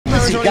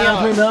Glizzy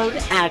Goblin mode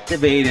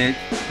activated.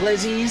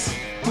 Glizzies.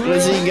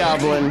 Glizzy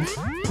Goblin.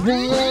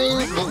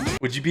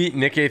 Would you beat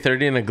Nick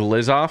A30 in a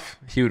glizz off?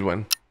 He would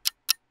win.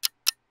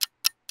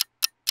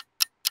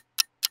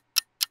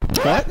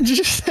 What did you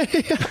just say?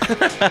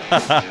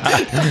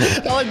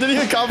 Oh, I didn't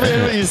even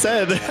comprehend what you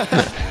said.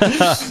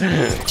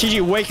 GG,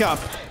 wake up.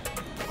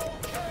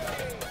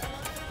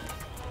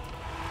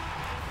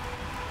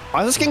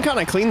 Why is the skin kind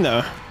of clean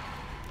though?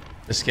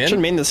 The skin? Should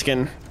main the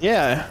skin.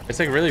 Yeah. It's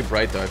like really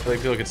bright though. I feel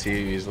like people can see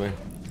you easily.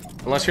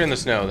 Unless you're in the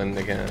snow, then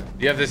they can. Do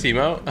you have this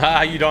emote?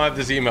 Ah, you don't have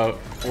this emote.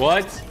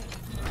 What?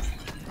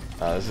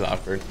 This is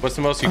awkward. What's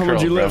the most you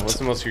curled, bro? What's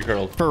the most you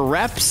curled? For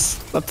reps,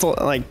 that's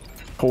like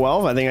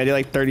 12. I think I do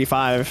like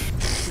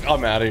 35.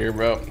 I'm out of here,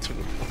 bro.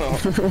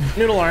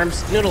 Noodle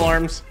arms. Noodle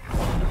arms.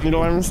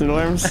 Noodle arms. Noodle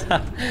arms.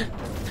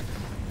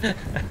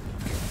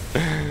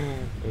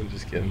 I'm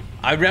just kidding.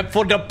 I rep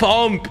for the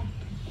pump.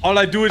 All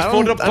I do is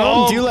for the pump. I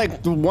don't do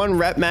like the 1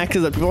 rep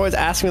maxes. People always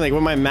ask me like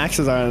what my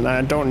maxes are, and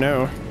I don't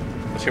know.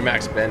 What's your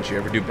max bench? You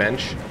ever do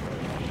bench?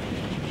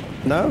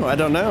 No, I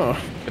don't know.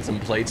 Put some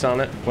plates on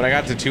it. When I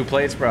got to 2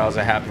 plates, bro, I was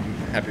a happy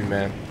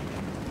man.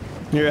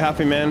 You're a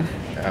happy man?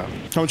 Yeah.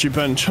 How much you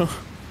bench? Oh.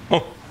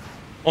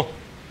 Oh.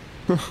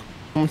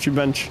 How much you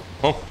bench?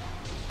 Oh.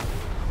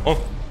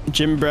 Oh.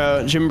 Gym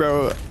bro,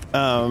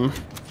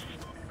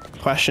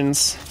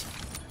 questions.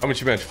 How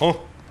much you bench?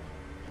 Oh.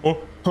 Oh.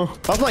 Oh.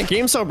 How's my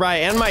game so bright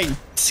and my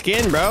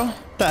skin, bro?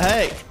 What the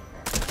heck?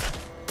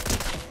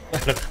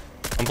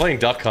 I'm playing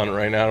Duck Hunt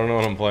right now. I don't know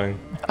what I'm playing.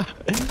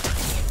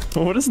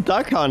 What is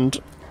Duck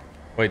Hunt?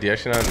 Wait, do you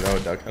actually not know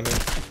what Duck Hunt is?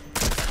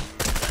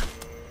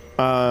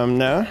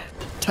 No.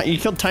 You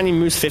killed Tiny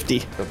Moose 50.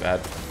 So bad.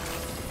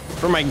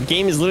 Bro, my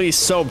game is literally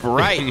so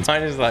bright.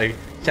 Mine is like,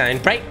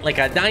 shine bright like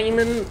a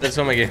diamond. That's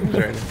what my game is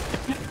right now.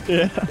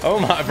 Yeah. Oh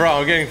my, bro,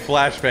 I'm getting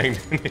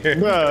flashbanged in here.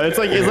 Bro, it's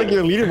like your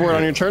leaderboard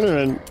on your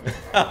tournament.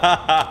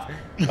 That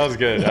was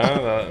good.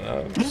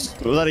 Huh? Was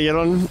that a good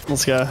one?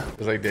 Let's go. It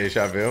was like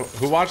deja vu.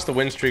 Who watched the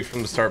win streak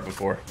from the start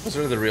before? Those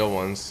are the real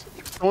ones.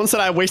 Someone said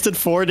I wasted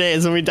 4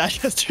 days and we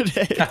died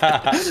yesterday.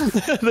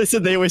 They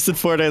said they wasted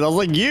 4 days. I was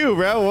like, you,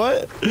 bro,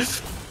 what?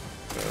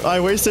 I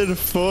wasted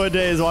 4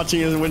 days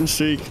watching his win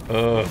streak.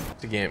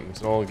 It's a game.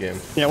 It's an old game.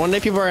 Yeah, one day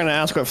people are gonna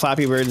ask what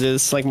Flappy Birds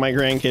is, like my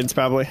grandkids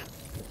probably.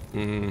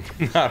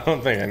 I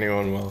don't think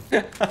anyone will.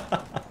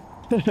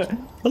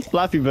 What's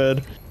Flappy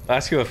Bird? I'll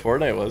ask you what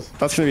Fortnite was.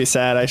 That's gonna be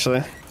sad,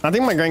 actually. I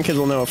think my grandkids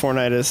will know what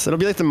Fortnite is. It'll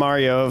be like the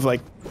Mario of like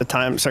the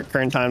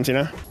current times, you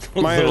know?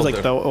 Mario is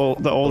like the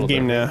old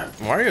game now.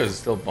 Mario is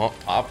still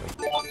popping.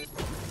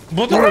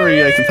 Whatever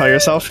you like to tell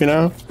yourself, you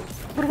know?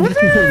 Bro,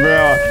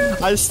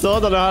 I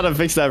still don't know how to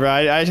fix that, bro.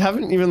 I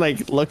haven't even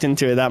like looked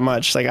into it that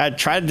much. Like I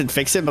tried to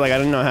fix it, but like I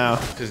didn't know how.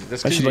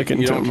 That's because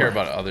you don't care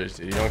about others,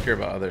 dude. You don't care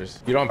about others.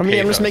 You don't. I mean,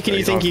 I'm just making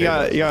you think you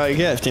got a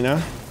gift, you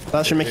know?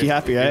 That should make you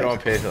happy, right? You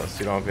don't pay those.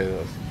 You don't pay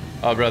those.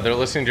 Oh, bro, they're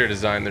listening to your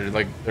design.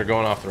 They're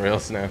going off the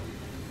rails now.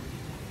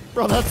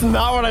 Bro, that's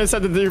not what I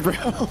said to do, bro.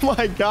 Oh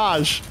my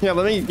gosh. Yeah,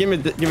 let me give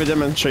a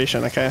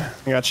demonstration, okay?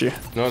 I got you.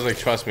 No, I was like,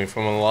 trust me,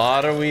 from a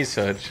lot of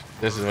research,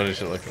 this is what it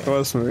should look like.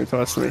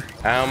 Trust me.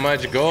 How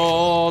much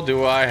gold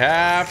do I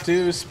have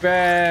to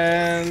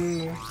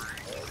spend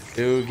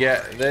to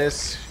get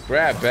this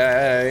grab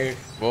bag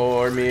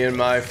for me and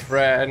my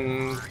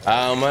friend?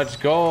 How much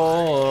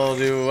gold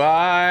do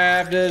I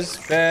have to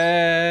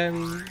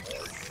spend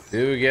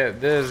to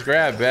get this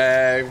grab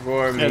bag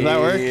for me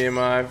and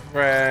my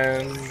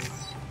friend?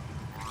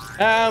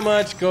 How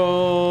much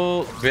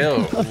gold?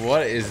 Bill,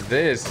 what is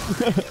this?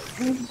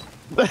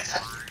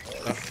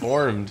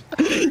 Formed.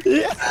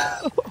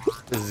 Yeah.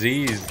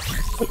 Disease.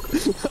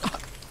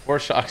 4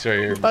 shocks right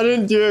here. I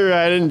didn't do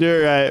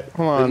it right.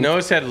 Come on.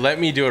 Noah said, let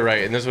me do it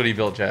right. And this is what he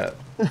built, chat.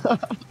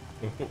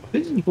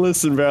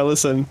 Listen, bro,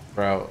 listen.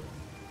 Bro.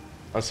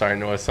 I'm sorry,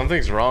 Noah.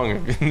 Something's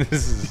wrong.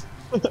 This is...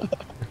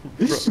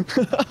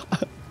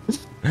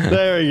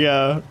 There we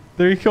go.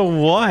 There you go.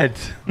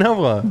 What?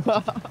 Noah.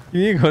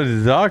 You need to go to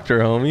the doctor,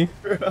 homie.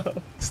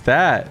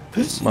 Stat.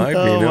 My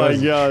gosh,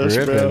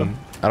 bro.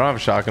 I don't have a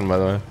shotgun, by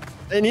the way.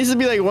 It needs to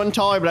be like 1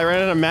 taller, but I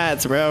ran out of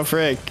mats, bro.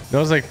 Frick.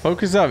 Noah's like,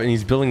 focus up, and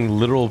he's building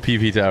literal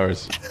PP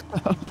towers.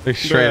 Like,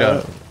 straight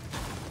up.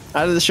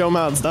 Out of the show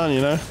how it's done,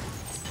 you know?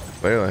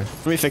 Clearly.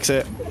 Let me fix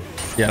it.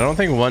 Yeah, I don't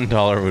think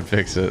 $1 would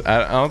fix it.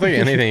 I don't think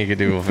anything you could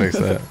do will fix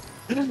that.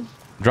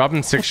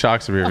 Dropping 6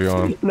 shocks over here if you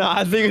want. No,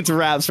 I think it's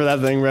wraps for that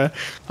thing, bro.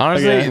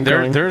 Honestly,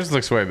 okay, theirs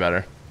looks way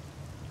better.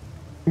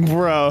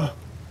 Bro.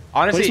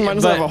 Honestly, might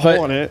as well have a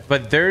hole in it.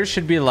 But theirs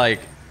should be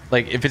like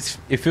if it's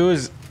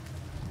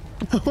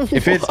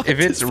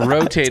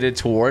rotated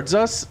towards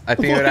us, I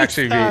think it would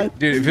actually be,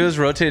 dude, if it was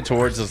rotated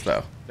towards us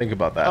though. Think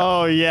about that.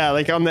 Oh yeah,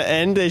 like on the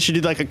end they should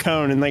do like a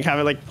cone and like have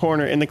it like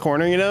in the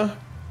corner, you know?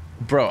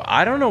 Bro,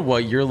 I don't know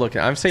what you're looking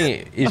at. I'm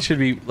saying it should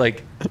be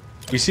like,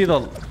 you see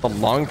the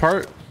long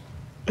part?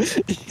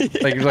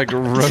 like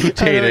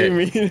rotate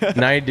it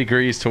 90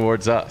 degrees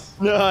towards us.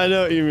 No, I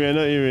know what you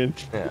mean.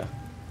 Yeah.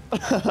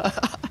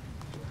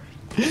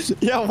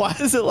 Yeah, why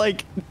is it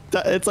like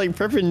it's like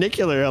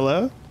perpendicular?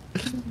 Hello?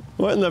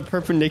 What in the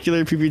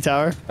perpendicular PP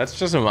tower? That's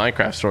just a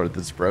Minecraft sword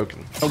that's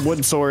broken. A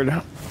wood sword.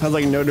 Has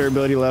like no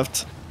durability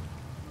left.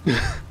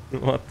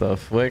 What the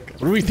flick?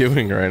 What are we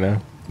doing right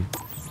now?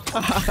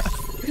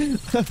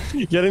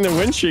 Getting the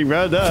win streak,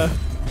 bro. Duh.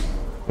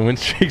 The wind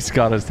streak's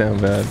got us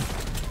down bad.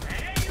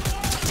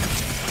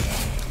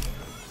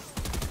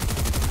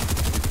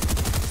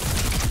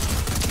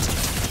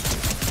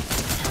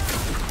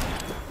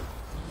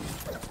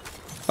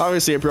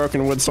 Obviously a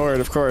broken wood sword,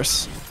 of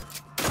course.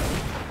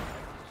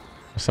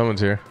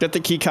 Someone's here. Get the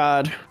key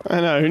card. I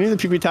know. Who knew the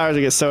PP towers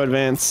would get so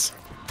advanced?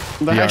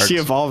 They're actually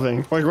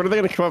evolving. Like, what are they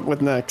going to come up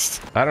with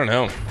next? I don't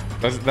know.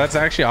 That's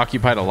actually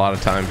occupied a lot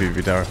of time,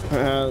 PvP tower.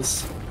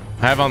 Yes.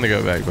 I have on the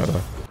go bag, by the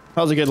way.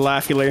 That was a good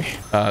laugh, Larry.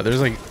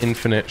 There's like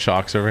infinite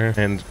shocks over here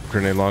and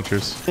grenade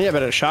launchers. Yeah,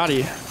 but it's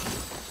shoddy.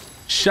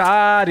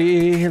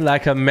 Shoddy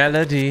like a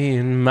melody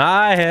in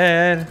my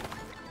head.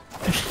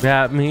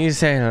 Got me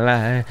saying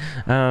like,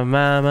 oh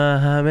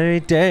mama,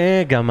 every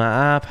day. Got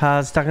my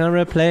iPod stuck on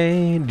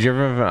replay. Did you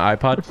ever have an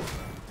iPod?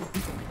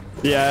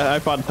 Yeah,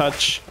 iPod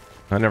Touch.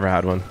 I never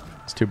had one.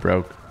 It's too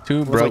broke. Too I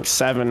was broke. like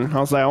 7. I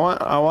was like, I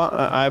want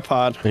an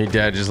iPod. And your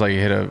dad just like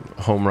hit a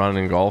home run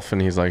in golf, and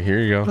he's like,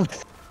 here you go.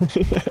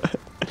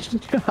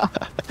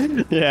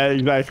 Yeah,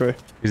 exactly.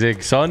 He's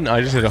like, son, I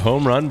just hit a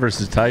home run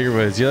versus Tiger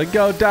Woods. You're like,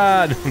 go,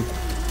 dad.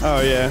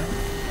 Oh yeah.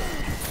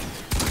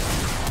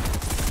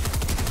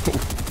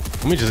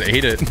 Let me just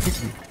ate it.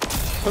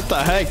 What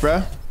the heck,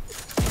 bro?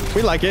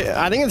 We like it.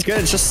 I think it's good.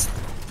 It's just,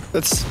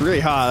 it's really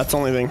hot. That's the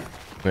only thing.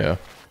 Yeah.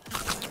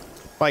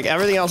 Like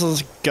everything else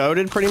is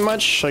goated pretty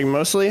much. Like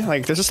mostly.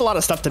 Like there's just a lot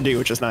of stuff to do,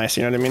 which is nice.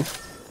 You know what I mean?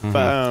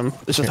 But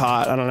it's just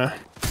hot. I don't know.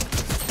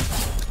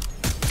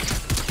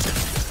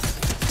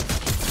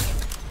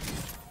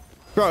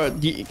 Bro,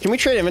 can we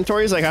trade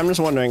inventories? Like I'm just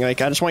wondering.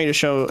 Like I just want you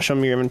to show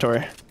me your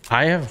inventory.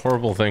 I have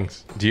horrible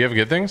things. Do you have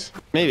good things?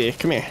 Maybe.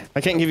 Come here.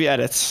 I can't give you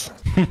edits.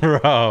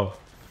 Bro.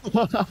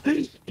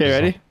 Okay,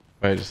 ready?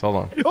 Wait, just hold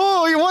on.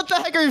 Oh, what the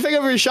heck are you picking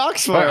up your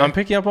shocks for? Wait, I'm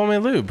picking up all my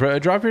loot. Bro,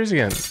 drop yours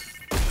again.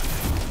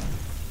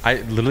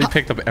 I literally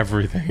picked up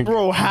everything.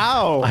 Bro,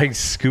 how? I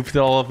scooped it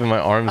all up in my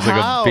arms like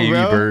a baby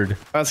bird.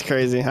 That's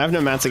crazy. I have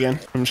no mats again.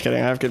 I'm just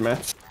kidding. I have good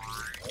mats.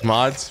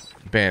 Mods,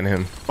 ban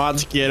him.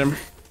 Mods, get him.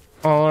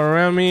 All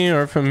around me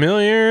are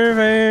familiar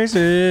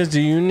faces. Do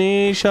you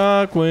need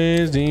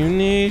shockwaves? Do you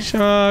need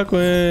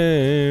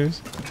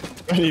shockwaves?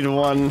 I need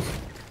one.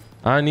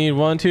 I need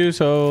one too,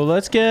 so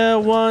let's get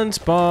one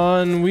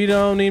spawn. We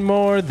don't need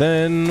more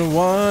than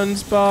one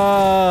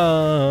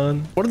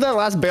spawn. What did that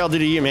last barrel do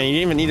to you, man? You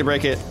didn't even need to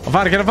break it.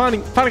 Find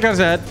a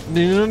set.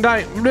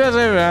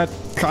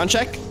 Con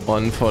check?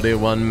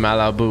 141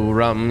 Malibu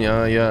rum,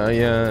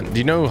 yeah. Do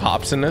you know who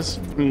Hobson is?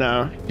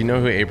 No. Do you know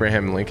who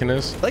Abraham Lincoln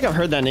is? I think I've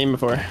heard that name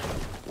before.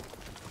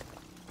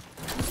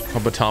 How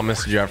about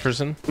Thomas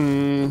Jefferson?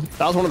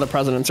 That was one of the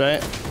presidents,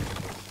 right?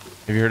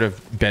 Have you heard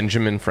of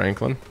Benjamin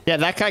Franklin? Yeah,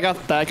 that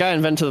guy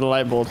invented the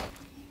light bulb.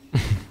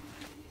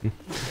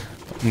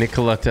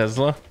 Nikola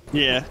Tesla?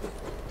 Yeah.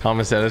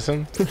 Thomas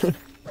Edison?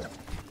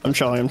 I'm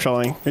trolling.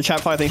 Your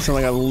chat probably thinks I'm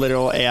like a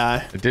literal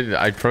AI.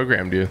 I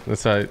programmed you.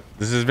 That's how.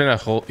 This has been a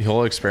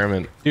whole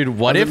experiment. Dude,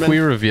 what if we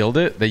revealed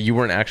it that you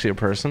weren't actually a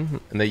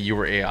person and that you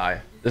were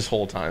AI this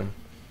whole time?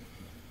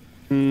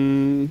 I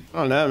don't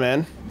know,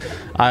 man.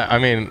 I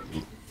mean,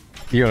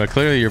 you know,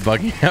 clearly you're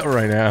bugging out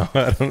right now.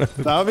 I don't know.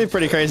 That would be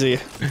pretty crazy.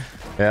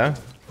 Yeah?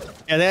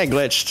 Yeah, I think I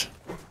glitched.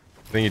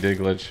 I think you did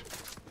glitch.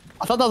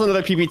 I thought that was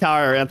another PP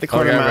tower at the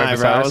corner of my eye,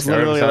 bro. I was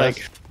literally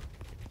like...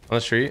 On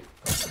the street?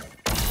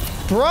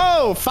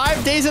 Bro,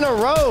 5 days in a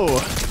row.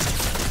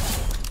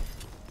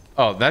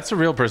 Oh, that's a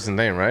real person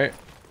name, right?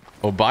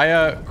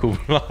 Obaya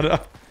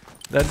Kumada.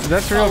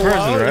 That's a real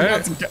person,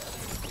 right?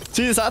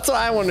 See, that's what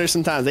I wonder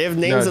sometimes. They have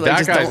names that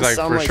like, just don't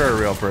sound like... for sure a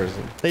real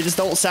person. They just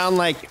don't sound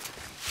like...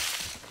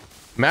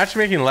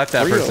 Matchmaking let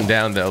that person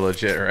down though,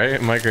 legit, right?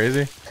 Am I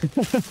crazy?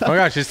 Oh my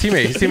gosh, his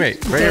teammate.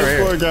 Right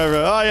here. Poor guy,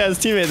 bro. Oh yeah, his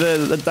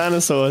teammate, the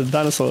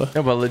dinosaur.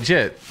 No, but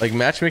legit, like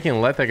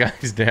matchmaking let that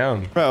guy's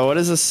down. Bro, what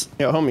is this?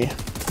 Yo, homie.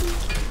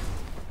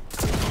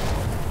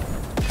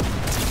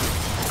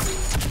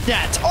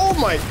 Yeah, oh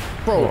my,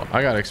 bro. Oh,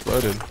 I got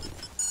exploded.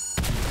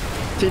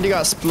 Dude, you got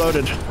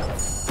exploded.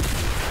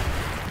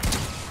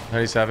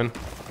 97.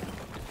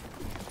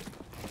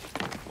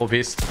 Full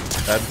piece.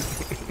 Dead.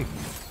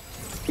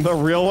 The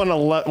real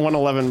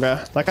 111, bro.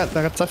 That's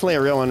definitely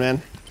a real one,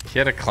 man. He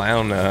had a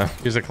clown.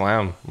 He was a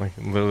clown. Like,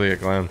 literally a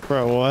clown.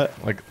 Bro, what?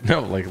 Like, no,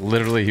 like,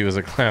 literally he was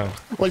a clown.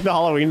 Like the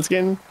Halloween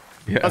skin?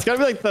 Yeah. That's gotta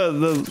be like the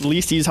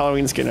least used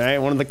Halloween skin, right?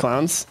 One of the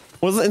clowns.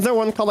 Is there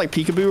one called like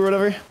Peekaboo or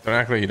whatever? Don't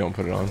act like you don't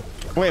put it on.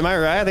 Wait, am I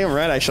right? I think I'm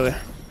right, actually.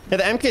 Yeah,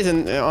 the MK's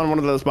on one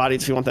of those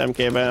bodies if you want the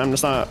MK, but I'm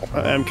just not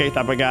an MK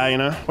type of guy, you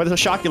know? Wait, there's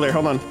a Shocular.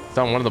 Hold on. It's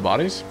on one of the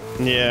bodies?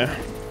 Yeah.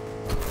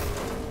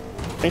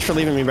 Thanks for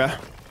leaving me, bro.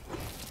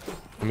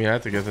 I mean, I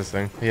have to get this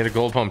thing. He had a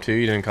gold pump too.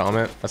 You didn't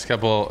comment. That's a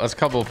couple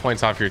of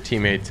points off your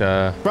teammate.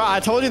 Bro, I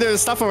told you there's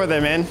stuff over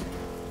there, man.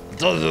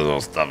 There's a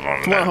little stuff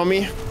on Come on,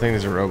 homie. I think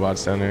there's a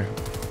robots down there.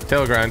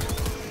 Tail grind.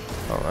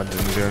 Oh, I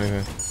didn't do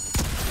anything.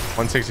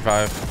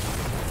 165.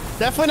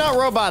 Definitely not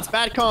robots.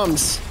 Bad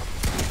comms.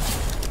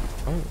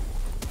 Oh.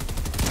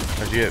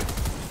 How'd you get?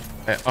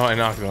 Oh, I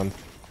knocked one.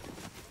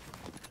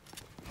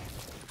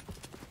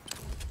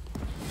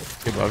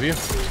 Above you.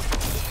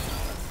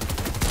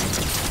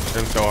 Hit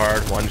him so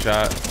hard. One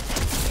shot.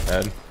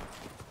 Dead.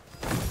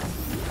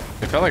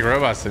 It felt like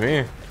robots to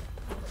me.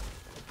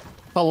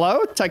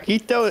 Hello,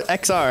 Taquito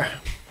XR.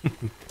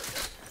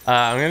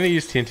 I'm gonna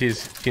use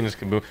Tina's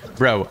Kaboom.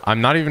 Bro,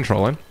 I'm not even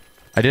trolling.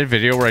 I did a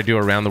video where I do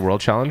a around the world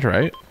challenge,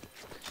 right?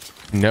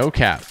 No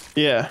cap.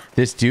 Yeah.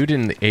 This dude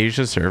in the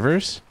Asia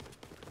servers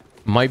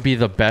might be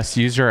the best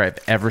user I've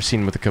ever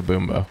seen with a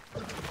Kaboombo.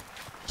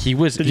 He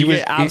was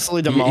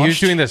absolutely demolished? He was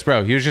doing this,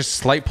 bro. He was just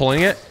slight pulling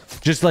it,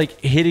 just like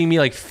hitting me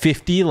like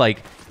 50.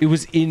 Like it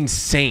was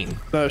insane.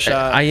 No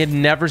shot. I had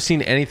never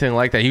seen anything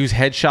like that. He was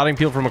headshotting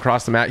people from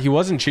across the map. He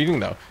wasn't cheating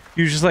though.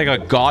 He was just like a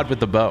god with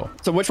the bow.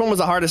 So which one was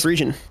the hardest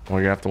region? Well,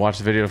 you're gonna have to watch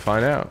the video to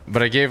find out.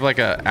 But I gave like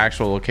a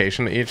actual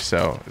location to each,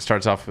 so it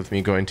starts off with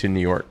me going to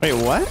New York. Wait,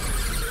 what?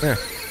 Yeah.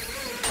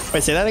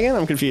 Wait, say that again?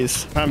 I'm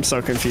confused. I'm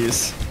so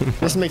confused.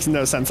 This makes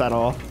no sense at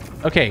all.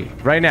 Okay,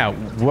 right now,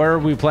 where are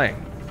we playing?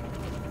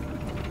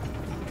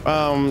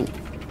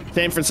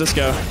 San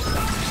Francisco.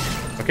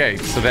 Okay,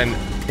 so then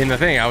in the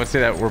thing, I would say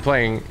that we're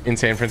playing in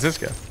San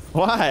Francisco.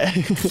 Why?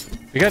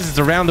 Because it's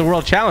a round the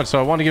world challenge, so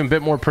I want to give him a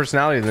bit more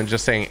personality than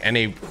just saying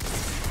any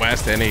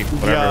West, any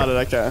whatever. Got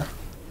it, okay.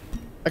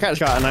 That guy just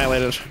got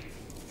annihilated.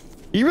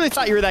 You really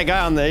thought you were that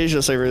guy on the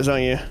Asia servers,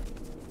 don't you?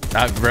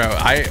 Bro,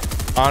 I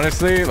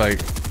honestly,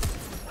 like,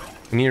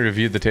 need to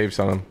review the tapes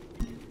on him.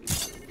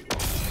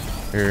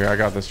 Here, I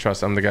got this.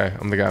 Trust. I'm the guy.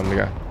 I'm the guy. I'm the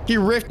guy. He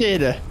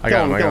rifted. I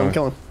got him.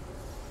 Kill him.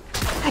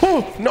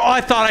 Oh, no, I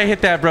thought I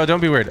hit that, bro.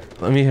 Don't be weird.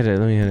 Let me hit it.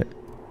 Let me hit it.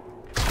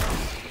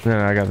 No,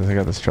 I got this. I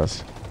got this.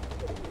 Trust.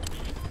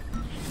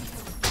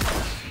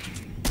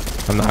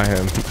 I'm not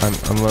him.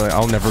 I'm literally,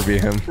 I'll never be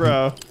him.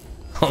 Bro.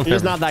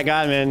 He's not that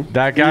guy, man.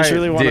 That guy. You just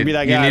really want to be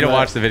that guy. You need to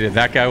watch the video.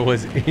 That guy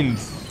was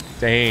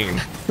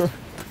insane.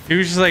 He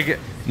was just like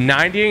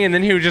 90ing and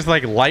then he would just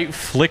like light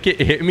flick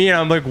it, hit me, and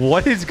I'm like,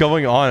 what is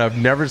going on? I've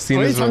never seen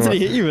this before. How many times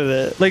did he hit you with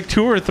it? Like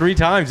 2 or 3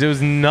 times. It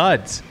was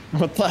nuts.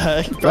 What the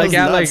heck? That like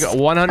at nuts. like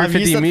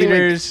 150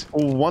 meters.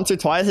 Like once or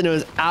twice and it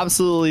was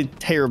absolutely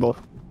terrible.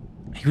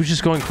 He was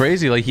just going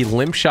crazy. Like he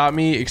limp shot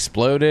me,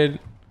 exploded.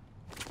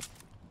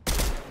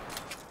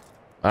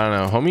 I don't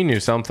know. Homie knew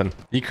something.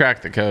 He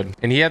cracked the code.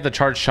 And he had the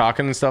charged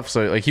shotgun and stuff,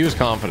 so like he was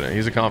confident.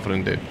 He's a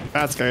confident dude.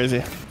 That's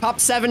crazy. Top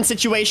 7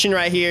 situation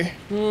right here.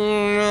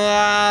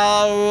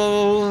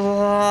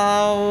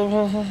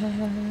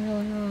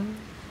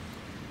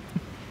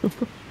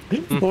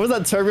 What was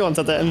that turbulence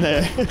at the end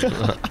there?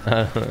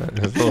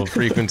 Just a little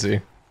frequency.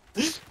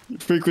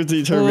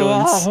 Frequency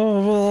turbulence. To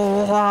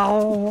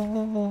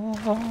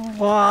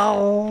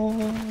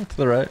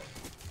the right.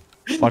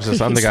 Watch this.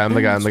 I'm the guy. I'm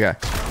the guy. I'm the guy.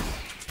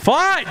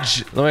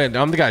 Fudge!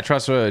 I'm the guy.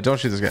 Trust me. Don't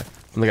shoot this guy.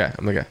 I'm the guy.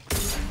 I'm the guy.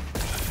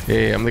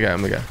 Yeah, I'm the guy.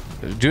 I'm the guy.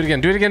 Do it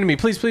again. Do it again to me.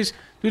 Please, please.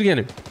 Do it again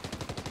to me.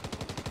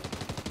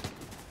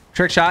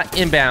 Trick shot.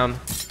 Inbound.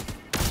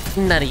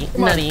 Nutty.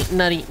 Nutty.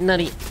 Nutty.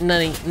 Nutty.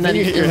 Nutty. Nutty.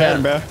 You hit your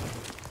head, bro.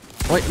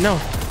 Wait, no.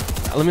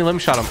 Let me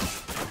shot him.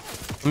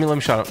 Let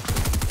me shot him.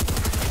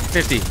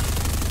 50.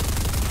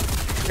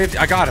 50.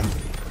 I got him.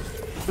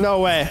 No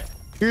way.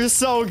 You're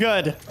so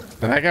good.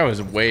 That guy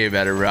was way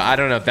better, bro. I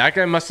don't know. That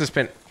guy must have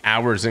spent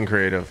hours in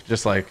creative.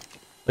 Just like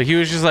he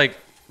was just like,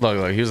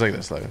 look, he was like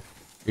this. Like,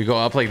 you go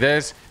up like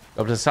this,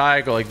 go up to the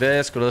side, go like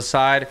this, go to the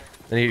side.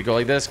 Then he'd go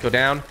like this, go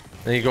down.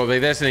 Then he'd go like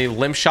this, and he'd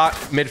limp shot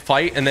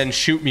mid-fight, and then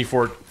shoot me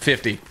for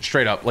 50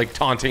 straight up, like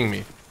taunting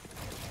me.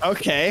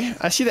 Okay,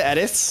 I see the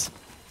edits.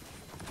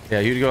 Yeah,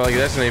 he'd go like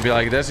this, and he'd be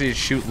like this. He'd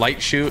shoot,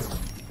 light shoot.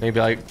 And he'd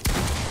be like,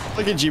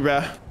 look at you,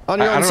 bro. On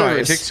your I own don't know.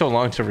 service. It takes so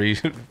long to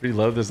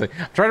reload this thing.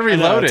 I'm trying to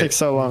reload it. It takes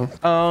so long.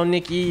 Oh,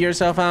 Nikki, you're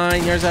so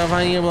fine. You're so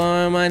fine. You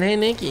blow my mind. Hey,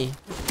 Nikki.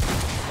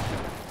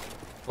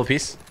 Full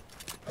piece.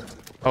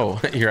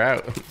 Oh, you're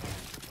out.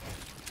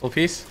 Full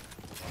piece.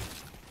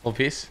 Full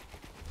piece.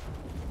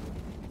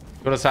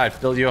 Go to the side.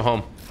 Build you a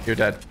home. You're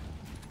dead.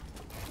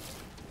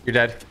 You're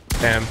dead.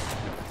 Damn.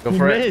 Go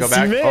for it. Go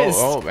back.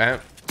 Oh, man.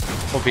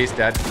 Full piece.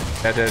 Dead.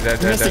 Dead, dead,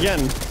 dead, dead. Missed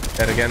again.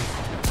 Dead again.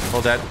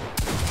 Full dead.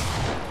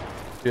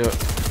 Do it.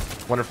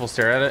 Wonderful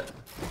stare at it.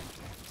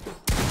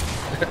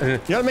 You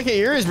gotta make it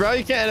yours, bro.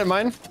 You can't edit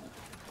mine.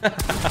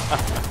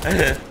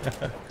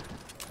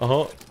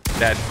 Oh,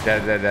 dead,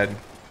 dead, dead, dead.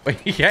 Wait,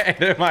 you can't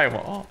edit my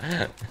wall.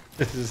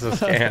 This is a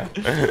scam.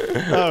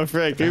 Oh,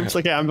 frick. Oops.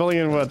 Okay, I'm building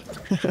in wood.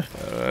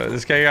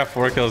 This guy got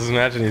 4 kills.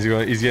 Imagine he's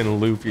getting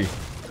loopy.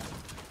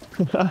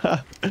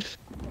 Yeah,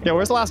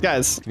 where's the last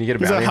guys? Can you get a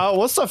bounty?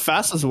 What's the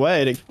fastest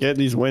way to get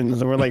these wins?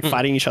 And we're like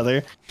fighting each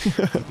other.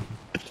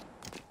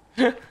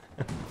 Are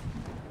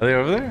they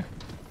over there?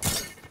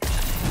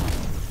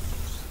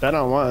 That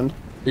on one.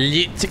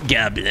 Loot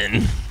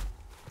goblin.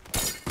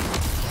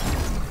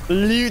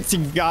 Loot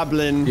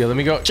goblin. Yo, let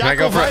me go.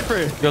 Jackal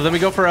Viper. Yo, let me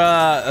go for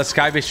a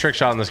sky-based trick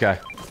shot on this guy.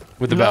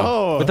 With the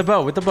bow. With the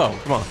bow. With the bow.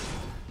 Come on.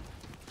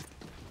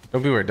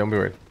 Don't be weird. Don't be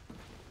weird.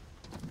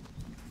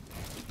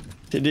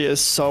 Diddy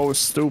is so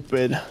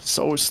stupid.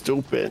 So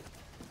stupid.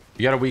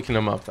 You gotta weaken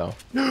them up though.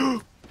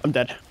 I'm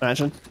dead.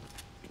 Imagine.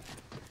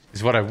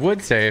 Is what I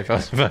would say if I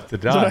was about to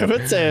die. That's what I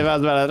would say if I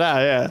was about to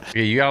die, yeah.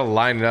 Okay, you gotta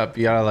line it up.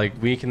 You gotta like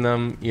weaken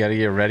them. You gotta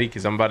get ready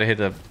because I'm about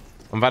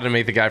to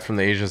make the guy from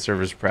the Asia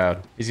servers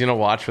proud. He's gonna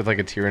watch with like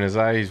a tear in his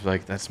eye. He's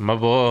like, that's my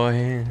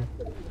boy.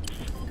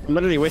 I'm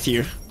literally with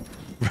you.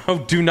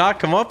 Bro, do not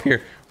come up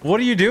here. What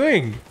are you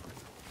doing?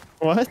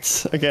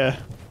 What? Okay.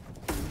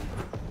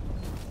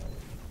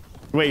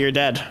 Wait, you're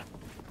dead.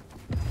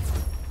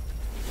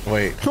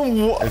 Wait,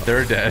 What?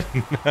 they're dead.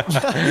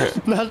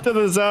 Not to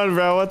the zone,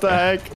 bro. What the heck?